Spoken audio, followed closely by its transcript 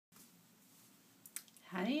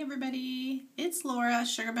Hi everybody, it's Laura,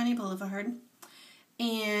 Sugar Bunny Boulevard,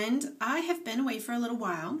 and I have been away for a little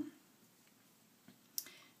while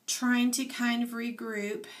trying to kind of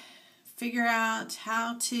regroup, figure out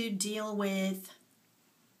how to deal with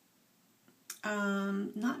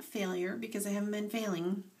not failure, because I haven't been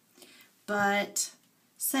failing, but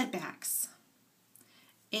setbacks.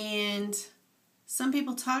 And some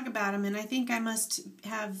people talk about them, and I think I must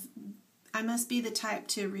be the type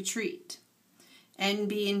to retreat and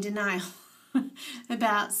be in denial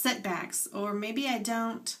about setbacks, or maybe I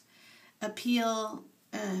don't appeal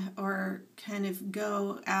or kind of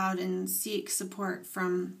go out and seek support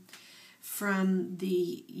from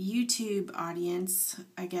the YouTube audience,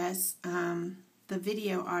 I guess, the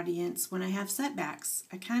video audience when I have setbacks.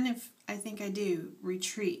 I think I do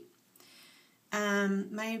retreat.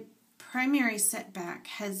 My primary setback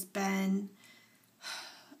has been,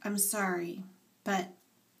 I'm sorry, but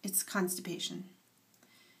it's constipation.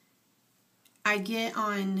 I get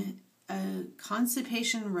on a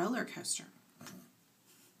constipation roller coaster.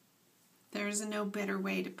 There's no better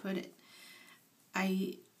way to put it.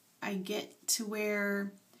 I get to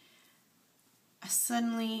where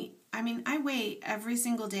suddenly, I weigh every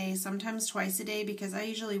single day, sometimes twice a day, because I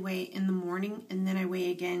usually weigh in the morning and then I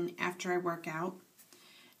weigh again after I work out.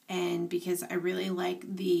 And because I really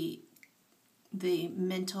like the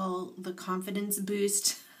confidence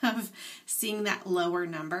boost of seeing that lower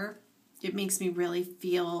number. It makes me really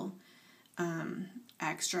feel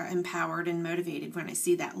extra empowered and motivated when I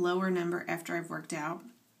see that lower number after I've worked out,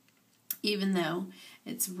 even though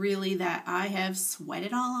it's really that I have sweat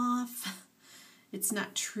it all off. It's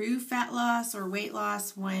not true fat loss or weight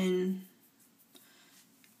loss when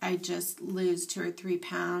I just lose 2 or 3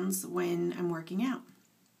 pounds when I'm working out.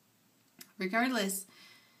 Regardless,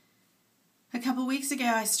 a couple weeks ago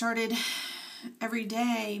I started every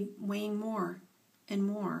day weighing more and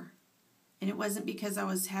more. And it wasn't because I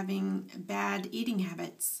was having bad eating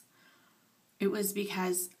habits. It was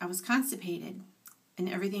because I was constipated and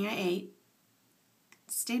everything I ate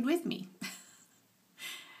stayed with me.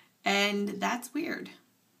 And that's weird.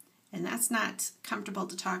 And that's not comfortable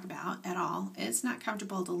to talk about at all. It's not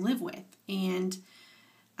comfortable to live with. And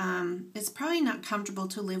it's probably not comfortable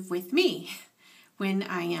to live with me when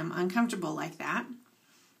I am uncomfortable like that.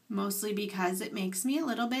 Mostly because it makes me a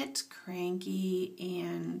little bit cranky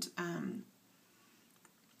and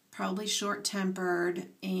probably short-tempered,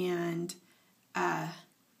 and I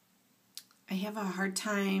have a hard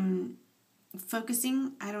time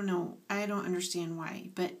focusing. I don't know. I don't understand why,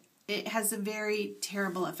 but it has a very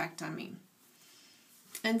terrible effect on me.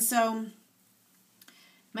 And so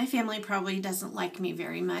my family probably doesn't like me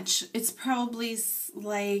very much. It's probably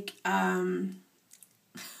like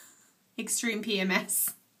extreme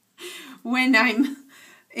PMS when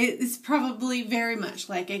it's probably very much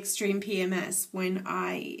like extreme PMS when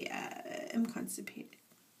I am constipated.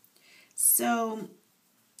 So,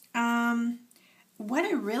 what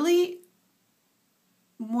I really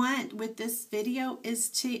want with this video is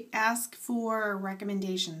to ask for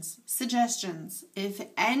recommendations, suggestions. If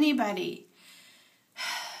anybody,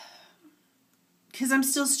 because I'm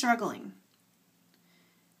still struggling.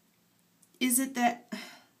 Is it that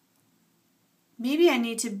maybe I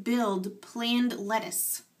need to build planned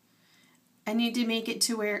lettuce? I need to make it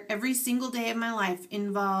to where every single day of my life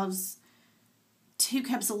involves 2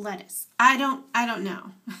 cups of lettuce. I don't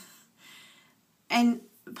know. And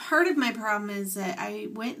part of my problem is that I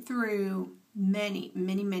went through many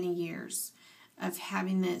years of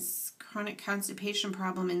having this chronic constipation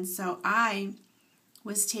problem, and so I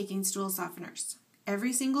was taking stool softeners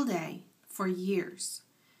every single day for years.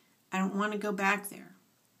 I don't want to go back there.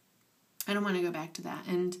 I don't want to go back to that.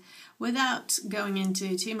 And without going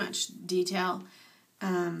into too much detail,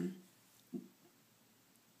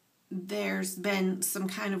 there's been some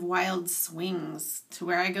kind of wild swings to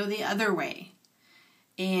where I go the other way.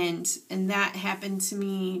 And that happened to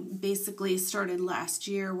me, basically started last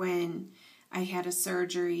year when I had a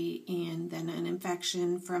surgery and then an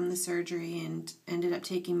infection from the surgery, and ended up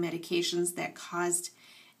taking medications that caused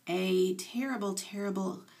a terrible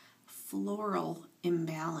floral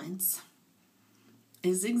imbalance.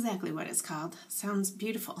 Is exactly what it's called. Sounds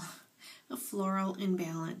beautiful. A floral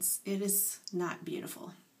imbalance. It is not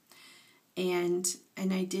beautiful. And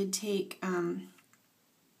I did take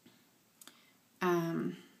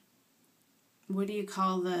what do you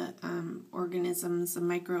call the organisms, the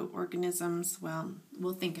microorganisms? Well,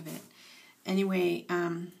 we'll think of it. Anyway,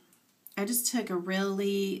 I just took a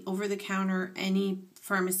really over-the-counter, any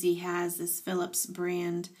pharmacy has this Philips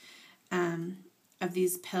brand of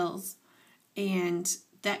these pills. And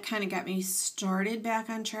that kind of got me started back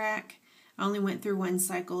on track. I only went through one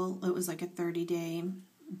cycle. It was like a 30-day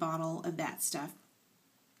bottle of that stuff.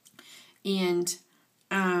 And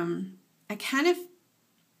I kind of,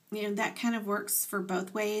 that kind of works for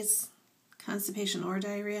both ways, constipation or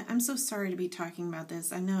diarrhea. I'm so sorry to be talking about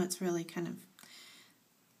this. I know it's really kind of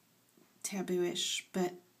taboo-ish,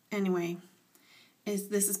 but anyway,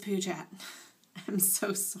 this is poo chat. I'm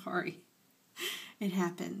so sorry. It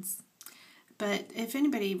happens. But if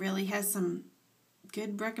anybody really has some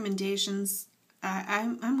good recommendations,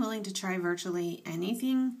 I'm willing to try virtually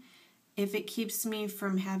anything if it keeps me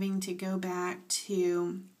from having to go back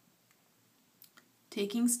to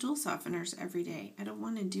taking stool softeners every day. I don't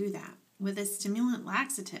want to do that with a stimulant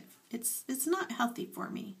laxative. It's not healthy for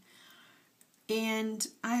me. And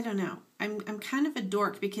I don't know. I'm kind of a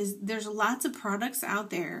dork because there's lots of products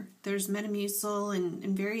out there. There's Metamucil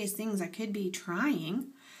and various things I could be trying.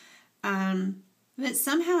 But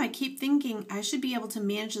somehow I keep thinking I should be able to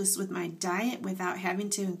manage this with my diet without having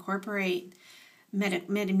to incorporate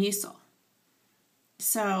Metamucil.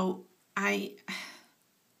 So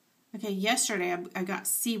yesterday I got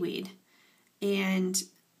seaweed, and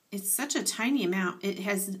it's such a tiny amount. It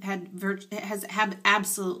has had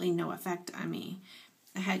absolutely no effect on me.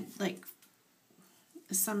 I had like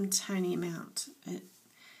some tiny amount.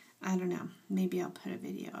 I don't know. Maybe I'll put a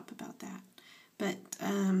video up about that. But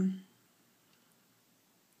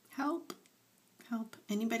help.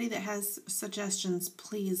 Anybody that has suggestions,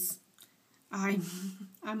 please.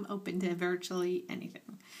 I'm open to virtually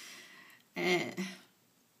anything. It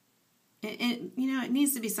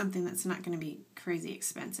needs to be something that's not going to be crazy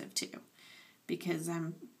expensive too, because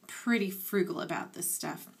I'm pretty frugal about this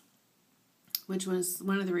stuff, which was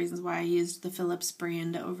one of the reasons why I used the Philips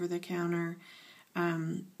brand over-the-counter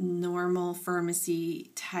normal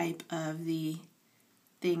pharmacy type of the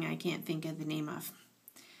thing I can't think of the name of.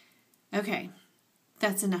 Okay,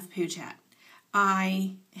 that's enough poo chat.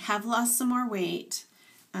 I have lost some more weight,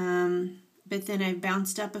 but then I've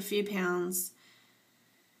bounced up a few pounds.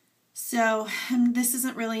 So this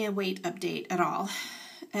isn't really a weight update at all.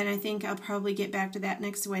 And I think I'll probably get back to that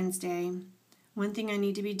next Wednesday. One thing I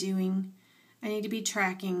need to be doing, I need to be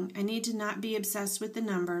tracking. I need to not be obsessed with the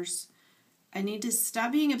numbers. I need to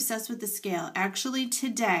stop being obsessed with the scale. Actually,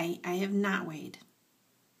 today I have not weighed.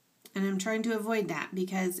 And I'm trying to avoid that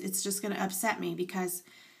because it's just going to upset me because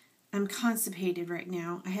I'm constipated right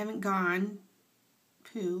now. I haven't gone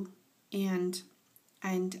poo, and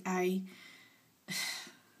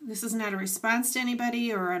this is not a response to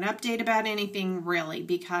anybody or an update about anything really,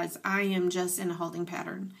 because I am just in a holding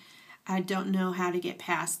pattern. I don't know how to get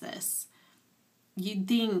past this. You'd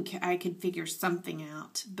think I could figure something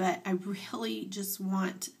out, but I really just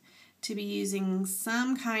want to be using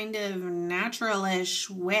some kind of natural-ish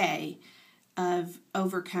way of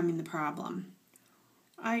overcoming the problem.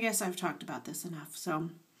 I guess I've talked about this enough. So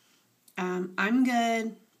I'm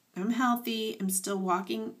good. I'm healthy. I'm still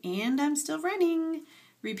walking and I'm still running.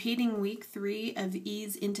 Repeating week 3 of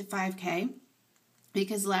Ease into 5K.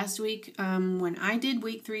 Because last week when I did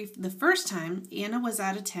week 3 the first time, Anna was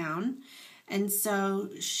out of town. And so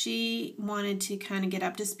she wanted to kind of get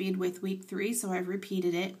up to speed with week 3. So I've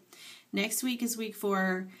repeated it. Next week is week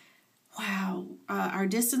 4. Wow. Our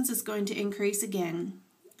distance is going to increase again.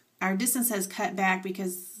 Our distance has cut back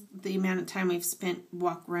because the amount of time we've spent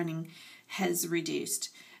running has reduced.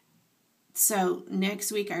 So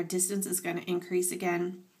next week our distance is going to increase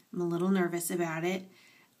again. I'm a little nervous about it.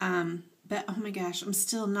 But oh my gosh, I'm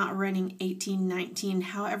still not running 18, 19,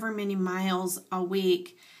 however many miles a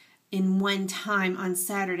week in one time on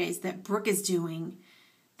Saturdays that Brooke is doing.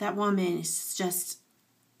 That woman is just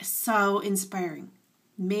so inspiring.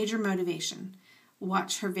 Major motivation.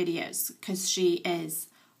 Watch her videos because she is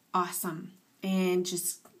awesome, and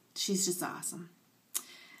she's just awesome.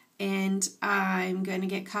 And I'm going to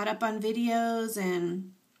get caught up on videos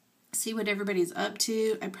and see what everybody's up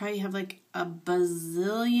to. I probably have like a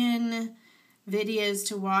bazillion videos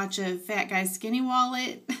to watch of Fat Guy Skinny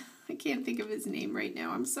Wallet. I can't think of his name right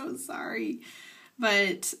now. I'm so sorry.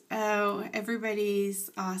 But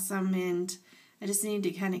everybody's awesome, and I just need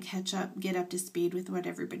to kind of catch up, get up to speed with what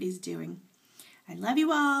everybody's doing. I love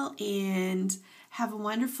you all, and have a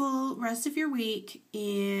wonderful rest of your week,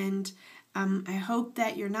 and I hope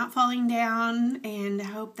that you're not falling down, and I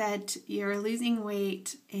hope that you're losing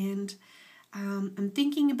weight, and I'm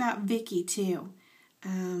thinking about Vicky too,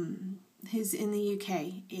 who's in the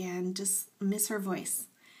UK, and just miss her voice.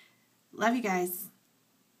 Love you guys.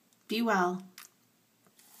 Be well.